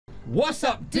What's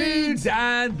up, dudes?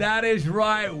 And that is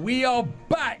right, we are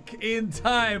back in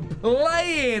time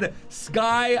playing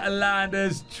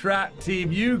Skylanders Trap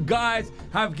Team. You guys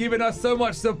have given us so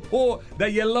much support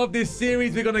that you love this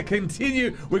series. We're going to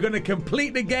continue. We're going to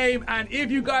complete the game. And if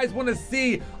you guys want to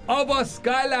see other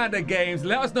Skylander games,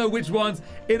 let us know which ones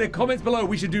in the comments below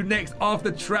we should do next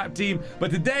after Trap Team.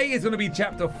 But today is going to be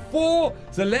chapter 4.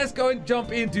 So let's go and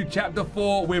jump into chapter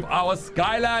 4 with our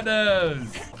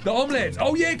Skylanders. The omelets.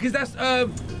 Oh yeah, because that's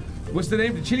what's the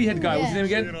name? The chili head guy. What's his name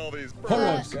again? Hot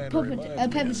Rods. Pepper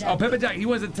Jack. Oh, Pepper Jack. He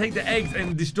wants to take the eggs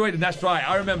and destroy them. That's right.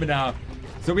 I remember now.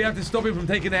 So we have to stop him from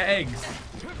taking their eggs.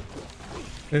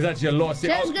 There's actually a lot of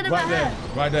That's good about her.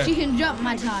 Right there. She can jump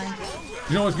my time.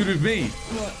 You know what's good with me?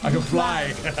 What? I can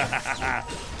fly.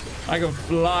 I can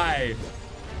fly.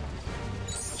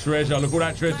 Treasure. Look all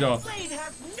that treasure.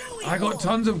 I got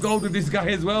tons of gold with this guy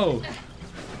as well.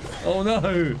 Oh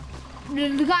no.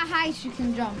 Look how high she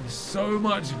can jump. So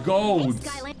much gold.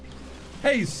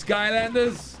 Hey,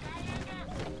 Skylanders.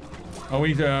 Oh,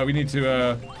 we need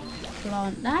to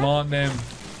Plant that. plant them.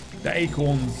 The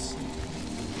acorns.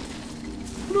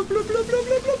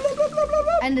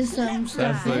 And there's some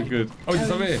stuff. That's so good. Oh, is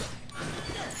some here?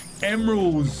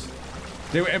 Emeralds.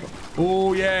 They were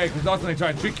oh yeah, because last time they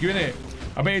tried to trick you, innit?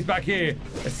 I bet it's back here.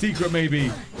 A secret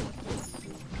maybe.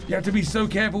 You have to be so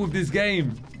careful with this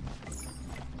game.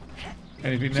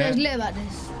 Anything there? She's lit about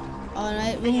this. Oh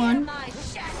no, wrong one.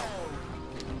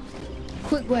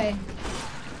 Quick way.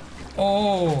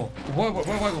 Oh, what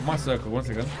I got my circle? 1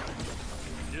 second.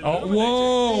 Oh,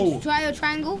 whoa! Try your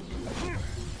triangle.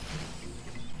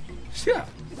 Yeah.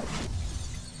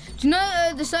 Do you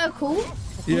know the circle?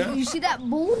 Yeah. You see that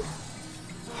ball?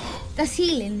 That's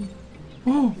healing.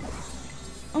 Oh,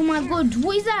 Oh my god,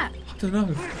 what is that? I don't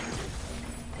know.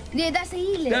 Yeah, that's a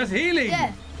healing. That's healing.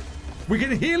 Yeah. We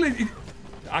can heal it.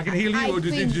 I can heal you, or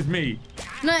just it's just me.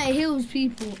 No, it heals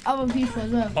people, other people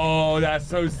as well. Oh, that's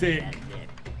so sick.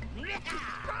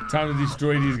 Time to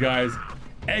destroy these guys.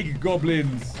 Egg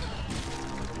goblins.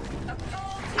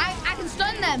 I can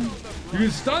stun them. You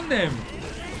can stun them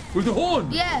with the horn.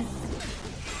 Yeah.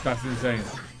 That's insane.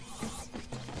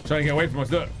 Trying to get away from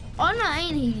us. Look. Oh no, I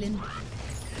ain't healing.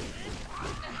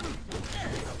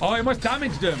 Oh, it must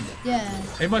damage them. Yeah.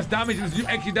 It must damage them. Do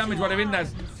extra damage while they're in that.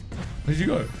 Where'd you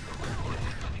go?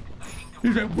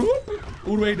 He's like whoop,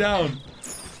 all the way down.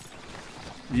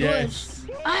 Yes.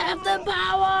 Push. I have the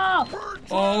power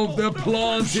of the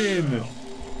planting.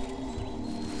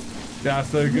 That's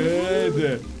so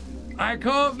good. I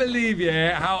can't believe,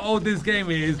 yeah, how old this game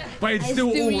is, but it's still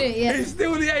lit, yeah. It's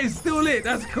still lit.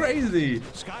 That's crazy.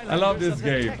 I love this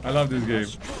game. I love this game.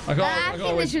 I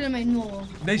think they should have made more.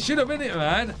 They should have been it,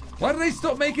 man. Why did they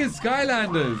stop making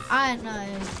Skylanders? I don't know.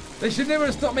 They should never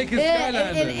have stopped making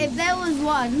Skylanders. If there was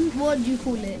one, what would you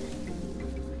call it?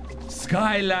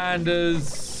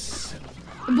 Skylanders.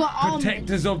 But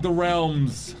Protectors of the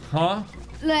realms, huh?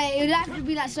 Like, it would have to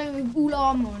be like something with all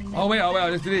armor on it. Oh wait,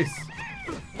 let's do this.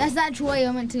 That's the actual way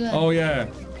I meant to go. Oh yeah.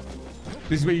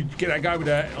 This is where you get that guy with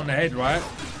that on the head, right?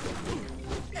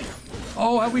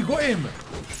 Oh, have we got him?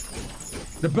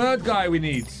 The bird guy we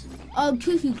need. Oh,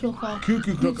 Cuckoo Clocker.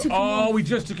 Cuckoo Clocker. Oh, we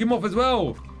just took him off as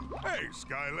well. Hey,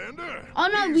 Skylander. Oh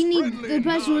no, we need the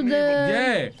person with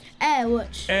the air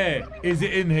watch. Air. Is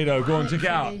it in here though? Go on, check it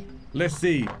out. Let's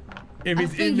see. If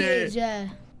it's in there. It is, yeah.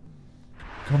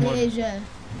 Come on. It is, yeah.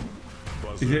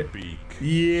 Is it?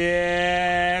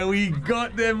 Yeah, we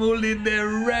got them all in there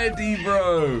ready,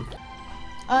 bro.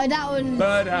 Oh, that one.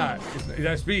 Bird hat. Is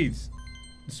that speeds?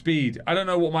 Speed. I don't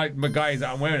know what my guy is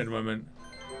that I'm wearing at the moment.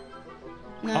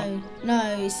 No, no,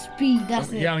 it's speed. That's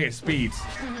it. Yeah, I get speed.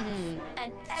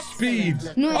 Speed.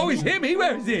 No, Oh, it's him. He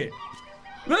wears it.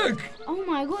 Look. Oh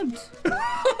my god.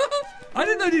 I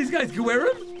didn't know these guys could wear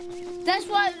them. That's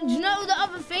why. Do you know the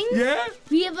other thing? Yeah.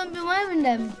 We haven't been wearing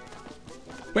them.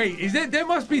 Wait, is there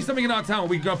must be something in our town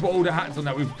where we can put all the hats on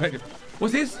that we've played.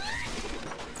 What's this?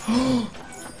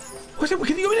 What's it?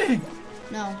 Can you go in there?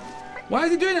 No. Why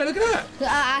is he doing that? Look at that.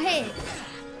 I hit it.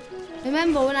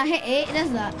 Remember when I hit it, it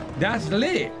does that. That's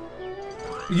lit.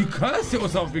 You curse it or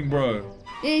something, bro.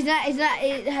 Is that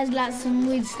it has like some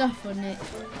weird stuff on it.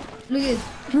 Look at it.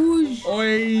 Whoosh.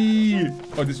 Oi.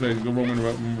 Oh, this way. Go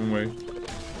wrong way.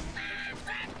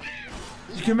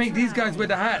 You can make these guys wear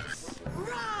the hats.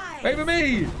 Wait for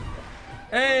me.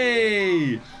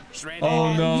 Hey.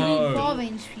 Oh no.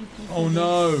 Oh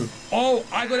no. Oh,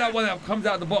 I got that one that comes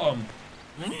out the bottom.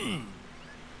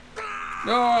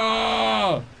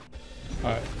 Oh.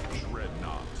 Alright.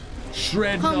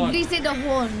 Shred knot. Completed the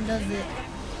horn, does it?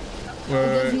 Wait.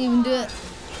 It doesn't even do it.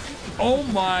 Oh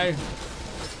my.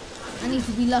 I need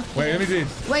to be lucky. Wait, let me do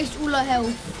this. Waste all our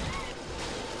health.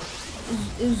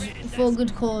 it was for a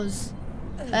good cause.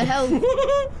 Health.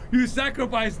 You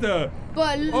sacrificed her.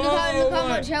 But look how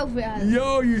much health it has.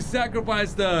 Yo, you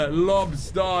sacrificed her.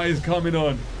 Lobster is coming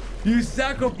on. You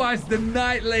sacrificed the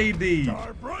Night Lady.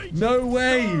 No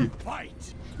way.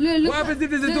 Look, What happens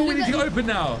if there's a door we need to open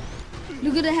now?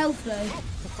 Look at the health though.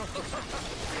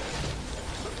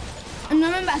 And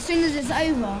remember, as soon as it's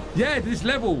over. Yeah, this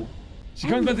level. She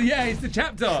comes back to, yeah, it's the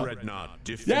chapter.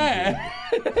 Yeah.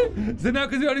 So now,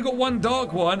 because we only got one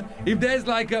dark one, if there's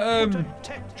like a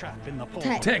tech trap in the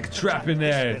tech trap in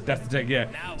there, that's the tech, yeah.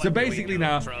 So basically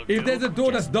now, if there's a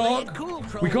door that's dark,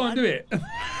 we can't do it.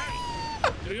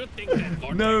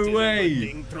 No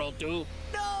way. Proto.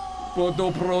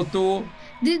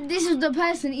 This is the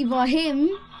person, either him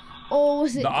or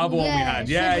was it The other one we had.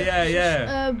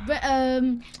 Yeah.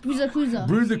 Bruiser Cruiser.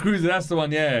 Bruiser Cruiser, that's the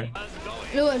one, yeah.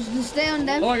 Look, just stay on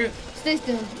them. Oh, Stay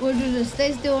still. We'll do this.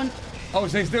 Stay still on. oh,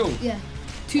 stay still. Yeah.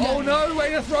 Oh no,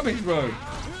 wait, that's rubbish, bro.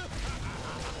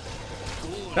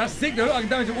 That's sick though. Look, I can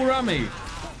damage it all around me.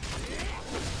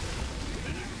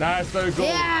 That's so cool.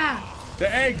 Yeah.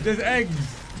 The eggs, there's eggs.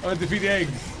 I want to defeat the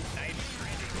eggs.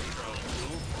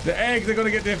 The eggs are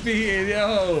gonna get defeated,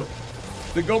 yo.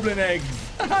 The goblin eggs.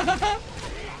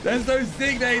 That's so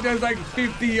sick that he does like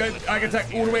 50 ag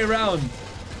attack all the way around.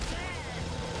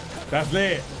 That's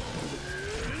lit.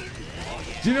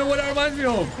 Do you know what that reminds me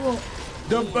of? What?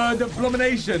 The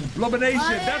Blomination. Blomination.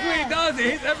 Oh, yeah. That's what it does.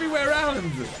 It hits everywhere around.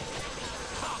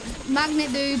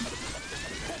 Magnet dude.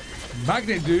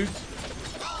 Magnet dude.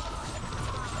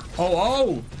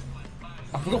 Oh.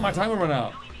 I forgot my timer run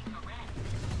out.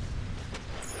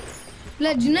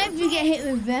 Look, do you know if you get hit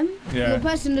with them, Yeah. the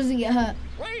person doesn't get hurt.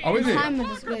 Oh, is The it? timer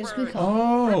just goes quicker.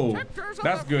 Oh,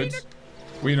 that's good.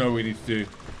 We know what we need to do.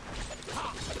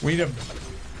 We need to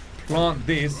plant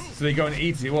this so they go and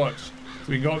eat it. Watch. So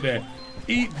we can go up there.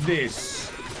 Eat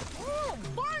this.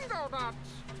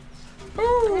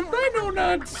 Oh, dino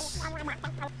nuts.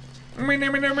 Do you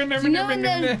know when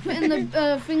they're putting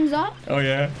the things up? Oh,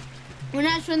 yeah. When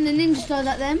that's when the ninja throws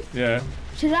at them? Yeah.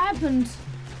 Shit happened.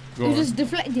 Go It was on. just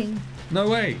deflecting. No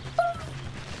way.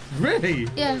 Really?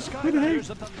 Yeah.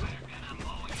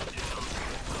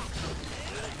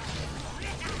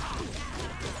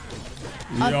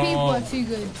 Our people Yo. are too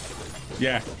good.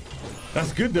 Yeah.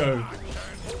 That's good though.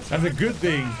 That's a good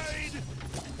thing.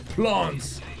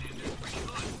 Plants.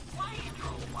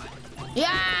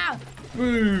 Yeah!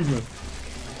 Boom.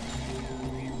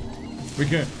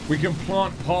 We can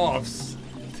plant paths.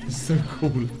 It's so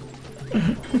cool.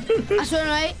 That's all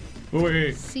right.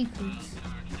 Wait. Secrets.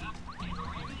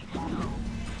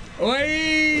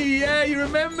 Oi! Yeah, you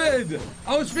remembered.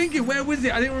 I was thinking, where was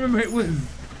it? I didn't remember where it was.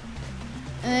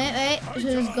 Wait. Should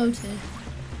I just go to?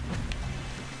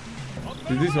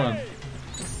 Is this one?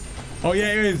 Oh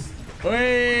yeah, it is.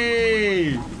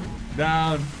 Oi!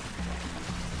 Down.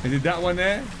 Is it that one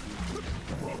there?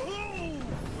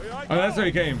 Oh, that's where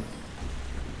he came.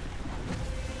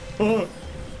 Oh,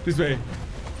 this way.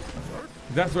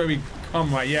 That's where we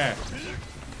come, right? Yeah.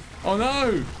 Oh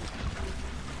no!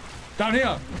 Down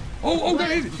here. Oh, down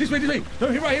here. This way. No,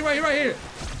 here, right here.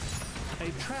 A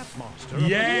trap master.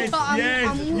 Yes.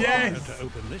 To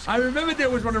open this. I remember there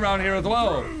was one around here as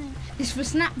well. It's for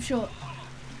snapshot.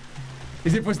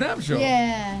 Is it for snapshot?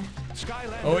 Yeah.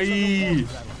 Skylanders. Oi!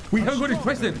 We haven't got this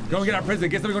present. Go and get our present.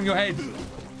 Get something on your head.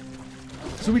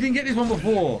 So we didn't get this one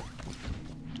before.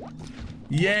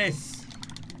 Yes.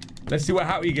 Let's see what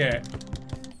hat we get.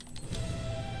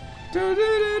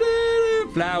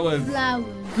 Flowers.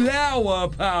 Flower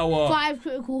power. 5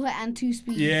 critical hit and 2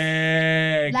 speed.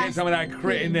 Yeah. Get That's some of that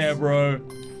crit in there, bro.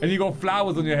 And you got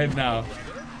flowers on your head now.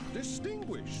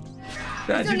 Distinguished.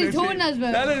 That only looks torn us,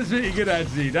 bro. that looks pretty good,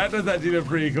 actually. That does actually look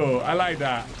pretty cool. I like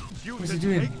that. What's he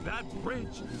doing? Take that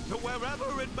bridge to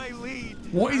wherever it may lead.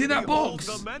 What is in that Behold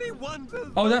box? the many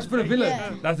wonders Oh, that's for the villain.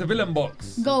 Yeah. That's the villain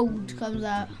box. Gold comes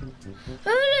out. Oh, look,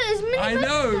 there's mini I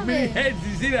versions know, of many it. heads.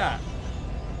 You see that?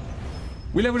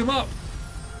 We leveled him up.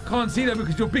 Can't see them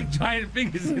because your big giant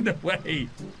fingers in the way.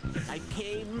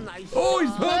 Oh,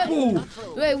 he's purple.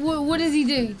 Wait, what does he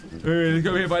do? Hey, let's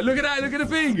go here, bud. Look at that. Look at the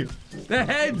thing. The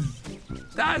heads.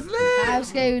 That's I'm lit.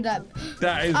 scared of that.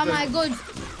 That is. Oh my god.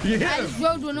 You hit I him. just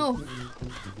rolled one off.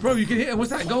 Bro, you can hit him.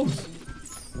 What's that? Gold.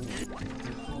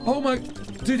 Oh my.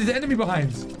 Dude, there's an enemy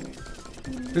behind.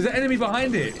 There's an enemy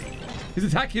behind it. He's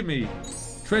attacking me.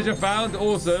 Treasure found.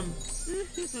 Awesome.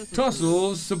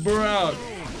 Tussles sprout.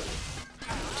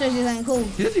 Treasures ain't cool.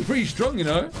 He's actually pretty strong, you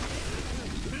know.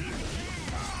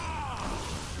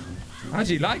 I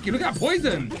actually like it. Look at that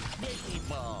poison.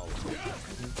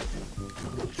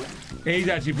 He's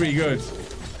actually pretty good.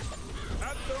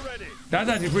 That's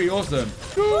actually pretty awesome.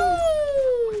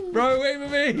 Bro, wait for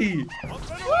me.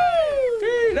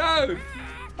 Woo! No.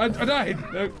 I died.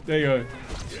 No, there you go.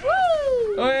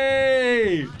 Woo!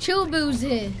 Hey. Chill Bill's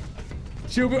here.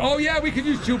 Chill Bill. Oh, yeah, we can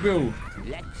use Chill Bill.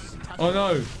 Oh,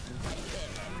 no.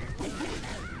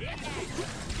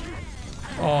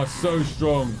 Oh, so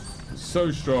strong.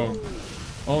 So strong.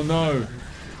 Oh, no.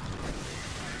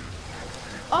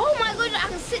 Oh, my God, I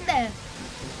can sit there.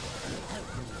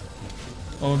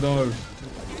 Oh, no.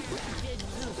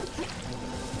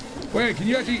 Wait, can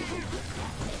you actually...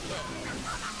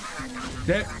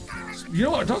 There... You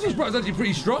know what? Tussle's Sprite is actually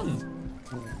pretty strong.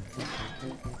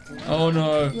 Oh,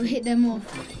 no. We'll hit them off.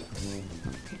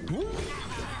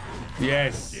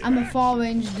 Yes. I'm a far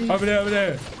range dude. Over there, over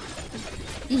there.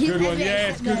 Good one,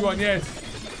 yes. Good one, yes.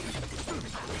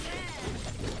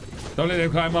 Don't let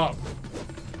them climb up.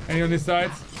 Any on this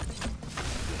side?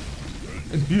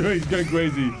 He's going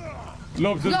crazy.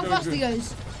 Lobster's Look how going fast he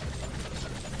goes.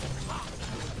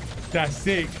 That's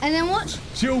sick. And then watch.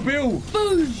 Chill Bill.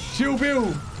 Boosh. Chill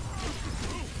Bill.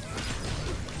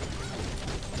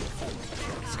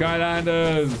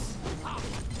 Skylanders.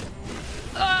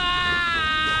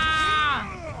 Ah!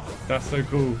 That's so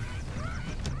cool.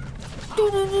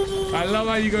 I love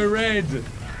how you go red.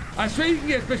 I swear you can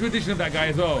get a special edition of that guy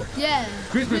as well. Yeah.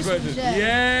 Christmas version.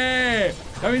 Yeah.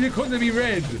 That means it couldn't be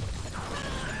red.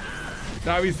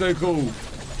 That'd be so cool.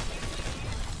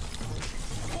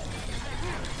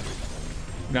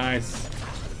 Nice.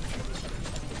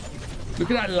 Look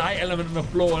at that light element on the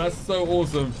floor. That's so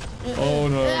awesome. Oh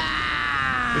no.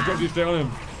 Let's drop this straight on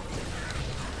him.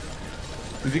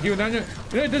 Does he give him damage?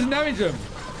 No, it doesn't damage him.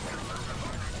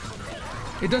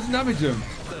 It doesn't damage him.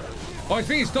 Oh, I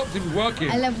think it stopped him working.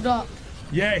 I leveled up.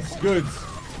 Yes, good.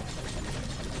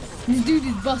 This dude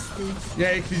is busted.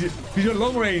 Yeah, he's got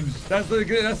long range. That's so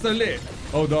good. That's so lit.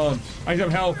 Hold on. I need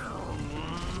some health.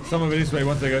 Some of it this way.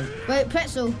 1 second. Wait,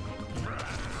 pretzel.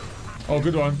 Oh,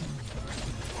 good one.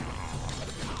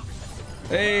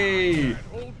 Hey!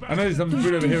 I know there's some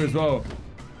food over here as well.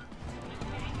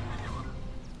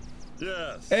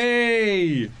 Yes.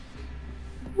 Hey!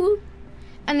 Woo.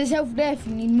 And there's health there if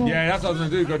you need more. Yeah, that's what I was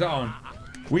gonna do. Go down.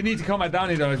 We need to come back down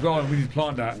here though as well, and we need to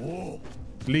plant that.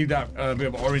 Leave that bit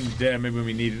of orange there. Maybe when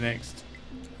we need it next.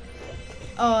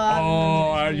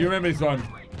 Oh, You remember this one?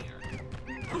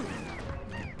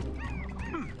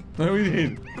 No, we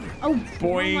did. Oh, Boing.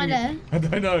 why am I there? I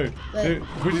don't know. Wait.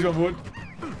 Push it on wood.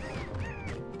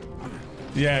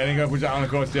 Yeah, then go push that on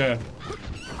across, yeah.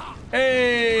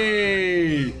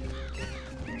 Hey!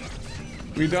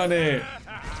 We done it.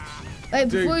 Wait,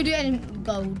 before we do any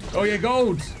gold. Oh yeah,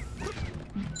 gold.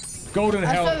 Golden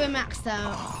I hell. thought we're maxed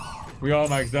out. We are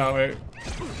maxed out, mate.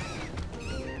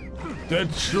 The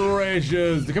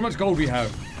treasures. Look how much gold we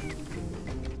have.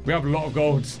 We have a lot of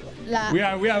gold. Like, We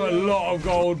have a lot of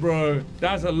gold, bro.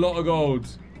 That's a lot of gold.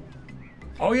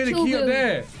 Oh yeah, the Chill key up Bill.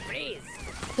 there.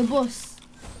 the boss.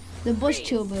 The boss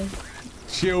Chill Bill.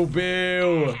 Chill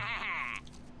Bill.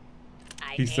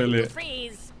 He's so lit.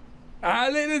 Freeze. Ah,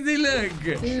 look,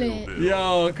 look. Lit.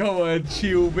 Yo, come on,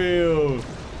 Chill Bill.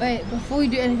 Wait, before we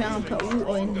do anything, I'll put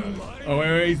water in here. Oh,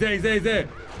 wait, he's there, he's there, he's there.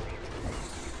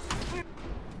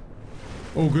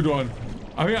 Oh, good one.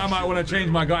 I think I might want to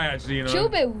change my guy, actually, you know. Chill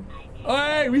Bill. Oh,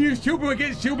 hey, we use Chill Bill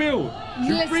against Chill Bill.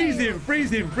 You Listen. freeze him, freeze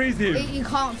him, freeze him. You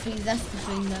can't freeze, that's the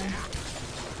thing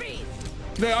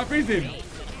though. No, I freeze him.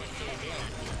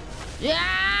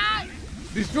 Yeah!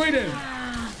 Destroyed him.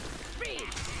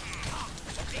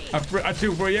 I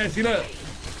chill for it, yeah, see, look.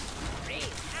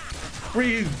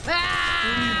 Freeze.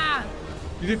 Ah!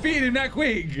 You defeated him that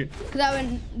quick. Because I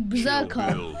went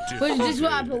berserker. Which is just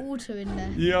why I put water in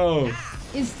there. Yo.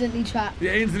 Instantly trapped.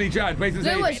 Yeah, instantly charged. Basically,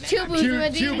 So much Chill Bill's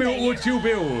already Chill in Bill there. or Chill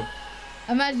Bill.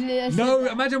 Imagine it. No,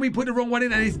 imagine we put the wrong one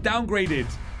in and it's downgraded.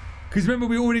 Because remember,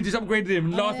 we already just upgraded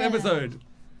him last yeah. episode.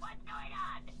 What's going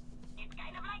on? It's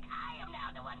kind of like I am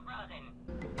now the one frozen.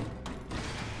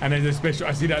 And there's a special.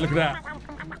 I see that. Look at that.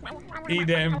 Eat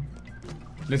them.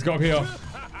 Let's go up here.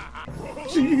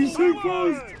 She's so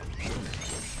fast.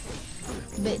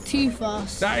 A bit too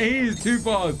fast. That is too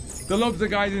fast. The lobster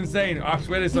guy's insane. I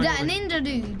swear there's Is something. that a ninja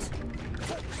dude?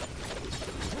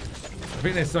 I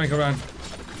think there's something around.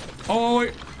 Oh,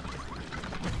 wait.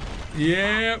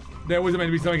 Yeah. There wasn't meant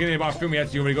to be something in here, but I feel we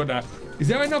actually already got that. Is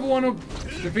there another one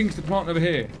of the things to plant over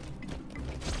here?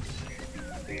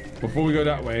 Before we go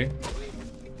that way.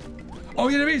 Oh,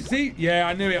 yeah, there is. See? Yeah,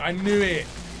 I knew it. I knew it.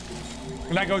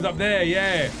 And that goes up there.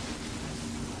 Yeah.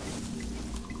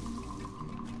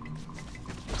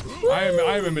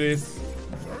 I remember this.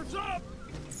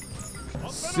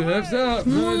 Surf's up.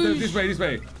 No, this way, this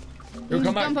way. You'll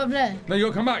come back. Jump up there. No, you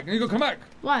gotta come back. You gotta come back.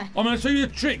 Why? I'm gonna show you a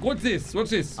trick. What's this?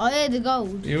 What's this? Oh, yeah, the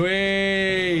gold.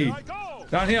 Way. I go.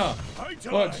 Down here.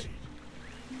 Watch.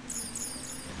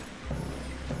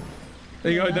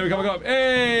 There you go. There we go.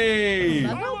 Hey.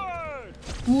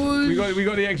 We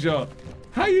got the extra.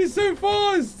 How are you so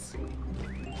fast?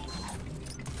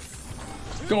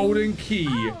 Golden key.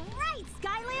 All right,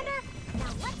 Skylander.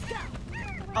 Now let's go.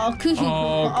 Oh,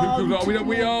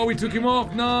 Cuckoo. We took him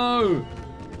off. No.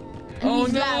 Oh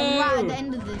He's no. like right at the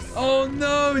end of this. Oh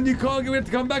no, and you can't get him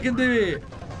to come back and do it.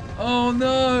 Oh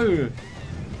no.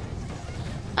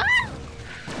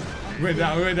 We're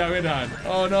down.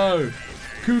 Oh no.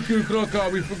 Cuckoo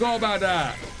clocker, we forgot about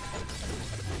that.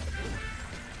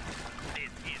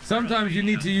 Sometimes you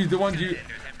need to use the ones you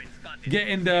get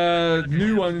in the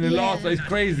new one in the last one. It's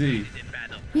crazy.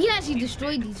 We can actually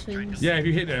destroy these things. Yeah, if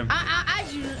you hit them. I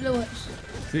actually watch.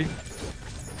 See?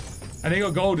 And they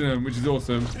got gold in them, which is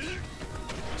awesome.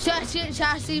 Shall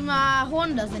I see my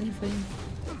horn does anything?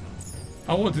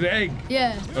 I wanted the egg.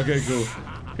 Yeah. Okay, cool.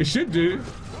 It should do.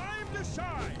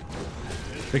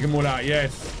 Take them all out,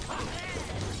 yes.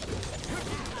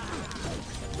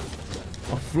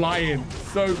 I'm flying.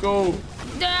 So cool.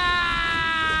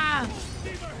 Ah!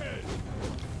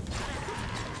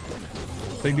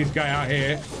 Take this guy out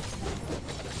here.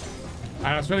 And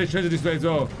I swear there's treasure this way as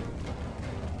well.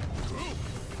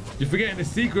 You're forgetting the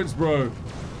sequence, bro.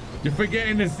 You're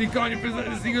forgetting the sequence. You're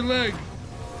forgetting the secret leg.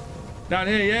 Down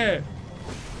here, yeah.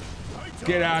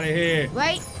 Get out of here.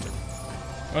 Wait.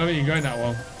 I don't think you can go in that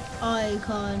one. Oh, you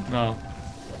can't. No.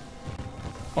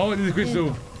 Oh, there's a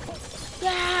crystal.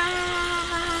 Yeah.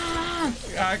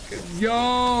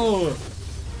 Yo.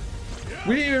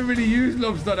 We didn't even really use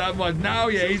Lobster that much. Now,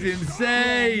 yeah, he's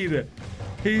insane.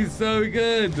 He's so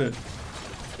good.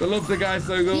 The Lobster guy's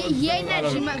so good. He ain't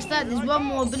actually maxed out. There's one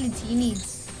more ability he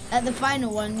needs. At the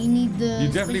final one, you need the... You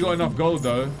definitely got enough gold,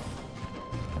 though.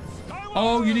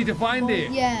 Oh, you need to find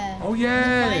it. Yeah. Oh,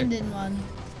 yeah. The finding one.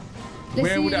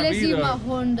 Where would that let's be, see if though? my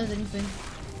horn does anything.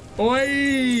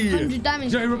 Oi! 100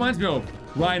 damage. Do you know who it reminds me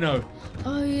of? Rhino.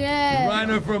 Oh, yeah.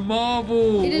 Rhino from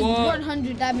Marvel. It does What?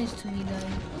 100 damage to me, though.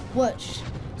 Watch.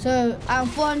 So, I'm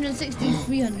 460,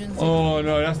 360. Oh,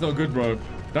 no, that's not good, bro.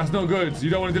 That's not good. You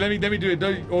don't want to do... Let me do it.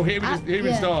 Don't, or hit him with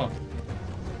yeah. star.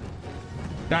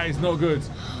 That is not good.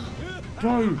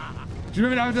 Bro, do you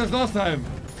remember that happened to us last time?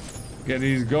 Get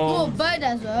these Oh, gold. bird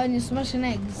as well, and you're smashing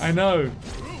eggs. I know.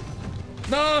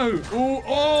 No!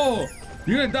 Oh!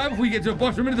 You're gonna die before you get to a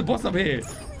boss. Remember the boss up here?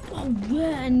 Oh,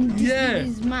 yeah, and this Yeah.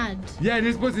 is mad. Yeah,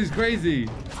 this boss is crazy.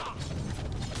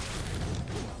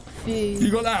 Food. You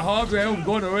got that hardware health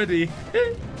gone already.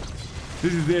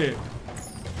 This is it.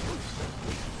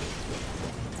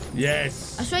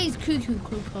 Yes. I swear he's Cuckoo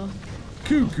Clocker.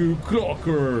 Cuckoo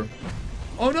Clocker.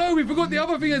 Oh no, we forgot the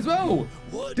other thing as well.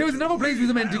 There was another place we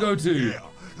were meant to go to.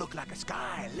 Look like a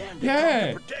Skylander.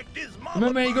 Yeah. Protect his mama.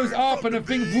 Remember, he goes up and the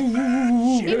thing. Woo, woo,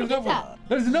 woo, woo. There's another one.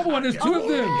 There's another one. There's two of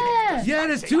them. yeah.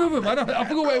 There's two of them. I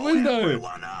forgot where it was though.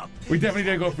 We definitely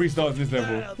didn't got 3 stars this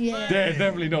level. Yeah. They're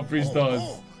definitely not 3 stars.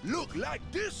 Look like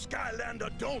this Skylander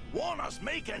don't want us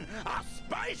making a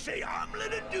spicy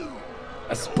omelet to do.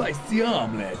 A spicy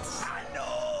omelet.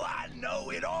 I know,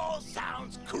 it all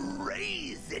sounds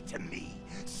crazy to me.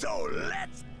 So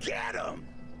let's get him.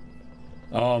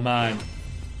 Oh man.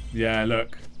 Yeah,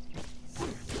 look.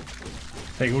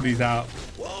 Take all these out.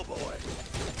 Whoa, boy.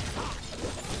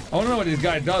 I want to know what this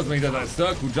guy does when he does that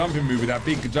circle jumping move with that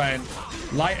big giant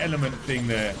light element thing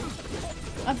there.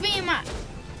 I think he might.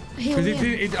 heal Because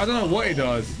him. I don't know what it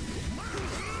does.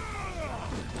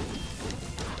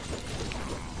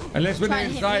 Unless when Try they're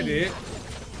and hit inside me. it.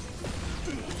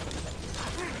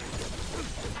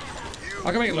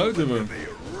 I can make loads of them.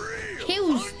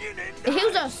 Heals. It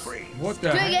heals us. What the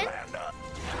Do it heck?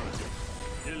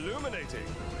 again. Illuminating.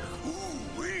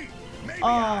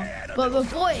 Oh, but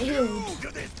before it healed.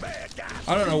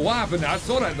 I don't know what happened there. I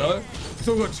saw that though.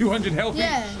 Still got 200 health.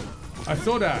 Yeah. I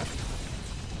saw that.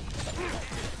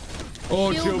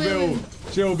 Oh, Chill chill Bill. Bill.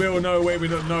 Chill Bill. No, wait, we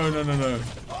don't. No.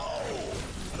 Oh,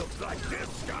 looks like this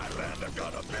Skylander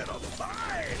got a bit of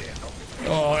fight in him.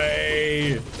 Oh,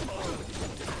 hey.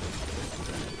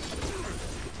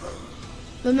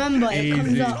 Remember, it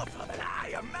comes Easy. up. Than I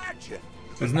imagine.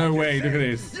 There's no way. Look at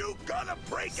this. You gonna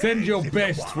break Send it your if you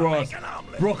best wanna for us. make an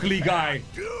omelet. Broccoli guy.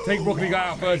 Take Broccoli guy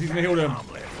out first. He's gonna heal them.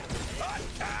 Omelet.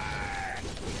 Attack!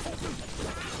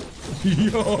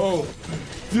 Yo.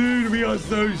 Dude, we are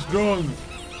so strong.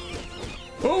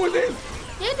 What was this?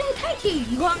 Yeah, they attack you.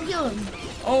 You can't kill them.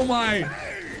 Oh my. Hey,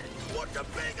 what's the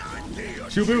big idea?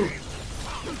 Chill Bill.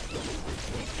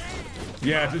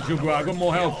 Yeah, it's Chill Bill. I got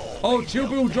more health. Oh, Chill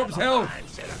Bill drops health.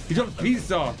 He drops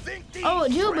pizza. Oh,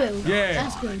 dual build. Yeah.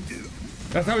 That's good.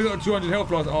 That's how we got 200 health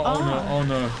loss. Oh no, oh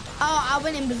no. Oh, I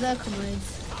went in berserker mode.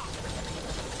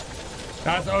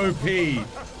 That's OP.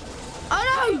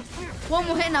 Oh no! One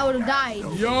more hit and I would have died.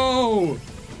 Yo,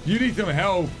 you need some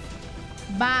health.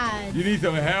 Bad. You need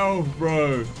some health,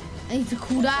 bro. I need to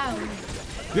cool down.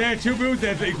 Yeah, 2 builds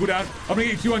there to equal down. I'm gonna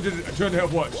get you 200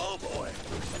 health. Watch. Oh boy.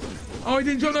 Oh, he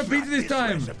didn't drop no pizza this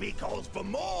time. Recipe calls for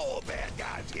more bad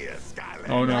guys here, Skylanders.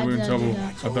 Oh no, we're in trouble.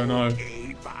 I don't know.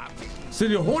 Okay, Bobby. So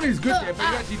your horn is good there, but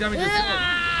you actually damage yourself.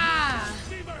 Ah!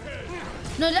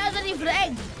 No, that's only for the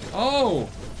egg. I Oh,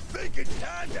 think it's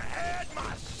time to add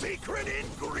my secret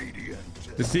ingredient.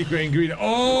 the secret ingredient.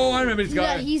 Oh, I remember this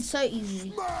Yeah, guy. he's so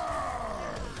easy.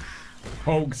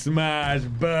 Hulk smash,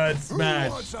 bird Who smash.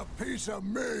 wants a piece of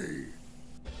me?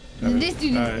 This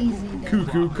dude is easy though.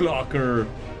 Cuckoo clocker.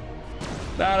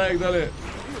 That ain't it.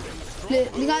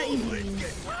 Look how easy he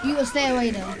is. You gotta stay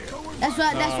away though. That's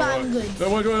why I'm good. So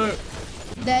what?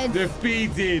 Dead.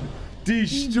 Defeated.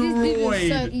 This dude is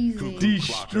so Destroyed. easy.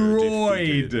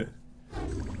 Destroyed.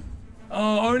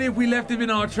 Oh, only if we left him in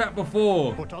our trap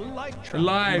before. Put a light trap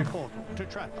Alive. in the corner to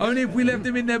trap. Only if we left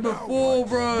him in there before,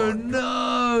 bro.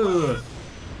 No.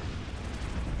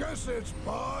 Guess it's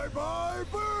bye-bye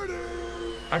birdie.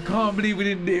 I can't believe we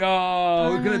didn't.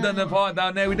 Oh, we could have done the part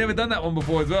down there. We've never done that one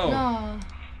before as well. No.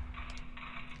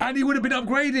 And he would have been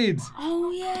upgraded. Oh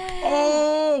yeah.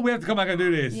 Oh, we have to come back and do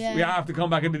this. Yeah. We have to come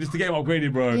back and do this to get him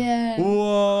upgraded, bro. Yeah.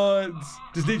 What?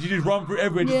 Just literally just run through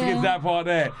everywhere just to get Yeah. to that part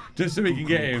there, just so we can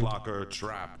get him. Clocker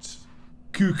trapped.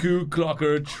 Cuckoo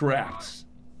clocker trapped.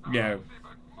 Yeah.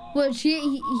 Well, he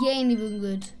ain't even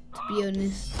good, to be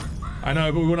honest. I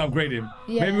know, but we want to upgrade him.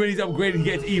 Yeah. Maybe when he's upgraded, he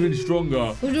gets even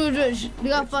stronger. We'll do it. We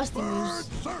got fast moves.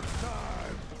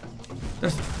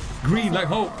 That's green like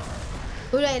Hulk.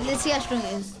 Alright, let's see how strong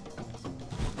it is.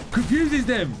 Confuses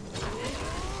them.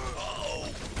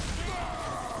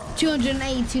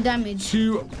 282 damage.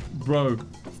 Bro.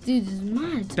 This dude is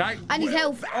mad. That, I need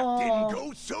health. That Oh. didn't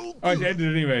go so good. oh, it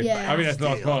ended anyway. Yeah. I mean, that's the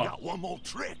last Still part. got one more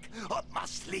trick up my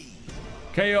sleeve.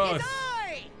 Chaos.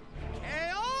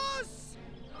 Chaos!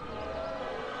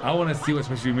 I want to see what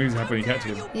special moves happen when you catch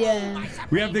him. Yeah.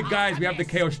 We have the guys, we have the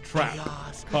Chaos Trap.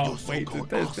 Can't wait to Your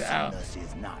test it out. awesomeness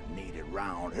is not needed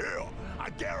round here. I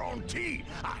guarantee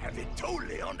I have it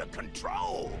totally under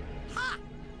control. Ha!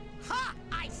 Ha!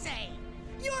 I say!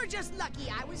 You're just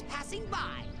lucky I was passing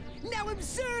by. Now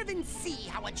observe and see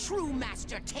how a true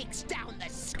master takes down the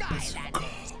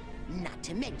Skylanders. Not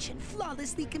to mention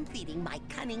flawlessly completing my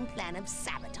cunning plan of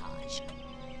sabotage.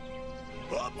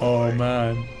 Oh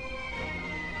man.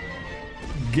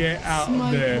 Get out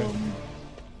Smoke there. bomb.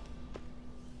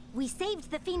 We saved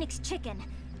the Phoenix chicken,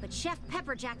 but Chef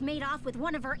Pepperjack made off with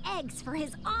one of her eggs for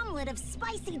his omelet of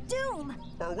spicy doom.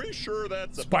 Are we sure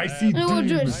that's a Spicy Look what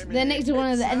dude. George, they're next to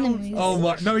one of the enemies. Oh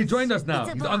my, no, he joined us now. It's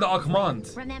a He's bomb. under our command.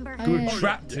 Remember? We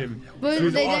trapped him. But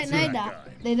Through they the don't know artery. that.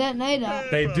 They don't know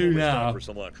that. They do we stop now. for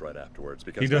some lunch right afterwards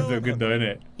because He does look good though,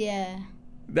 innit? Yeah.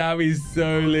 That is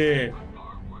so lit.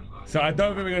 So I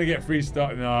don't think we're gonna get 3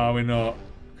 stars. No, we're not.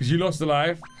 Because you lost a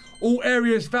life. All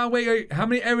areas found. Wait, how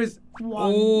many areas?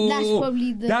 One. Oh, That's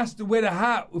probably the- That's where the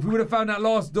hat. If we would have found that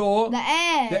last door. The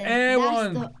air. The air that's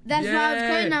one. That's why I was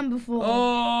Yeah. Conan before.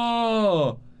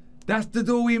 Oh, that's the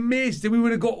door we missed. And we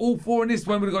would have got all 4 in this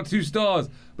one. We would have got 2 stars.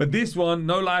 But this one,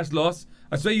 no lives lost.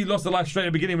 I swear you lost a life straight at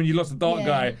the beginning when you lost the dark Yeah.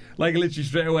 guy. Like literally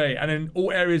straight away. And then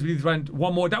all areas we need to find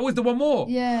 1 more. That was the 1 more.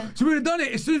 Yeah. So we would have done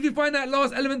it. As soon as we find that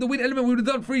last element, the wind element, we would have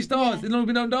done 3 stars. Yeah. As long as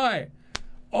we don't die.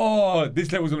 Oh,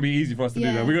 this level's gonna be easy for us to do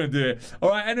Yeah. that. We're gonna do it. All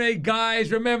right, anyway,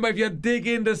 guys, remember if you're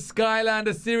digging the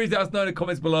Skylanders series, let us know in the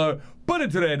comments below. But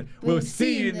until then, we'll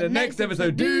see you in the next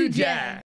episode. Dude, yeah.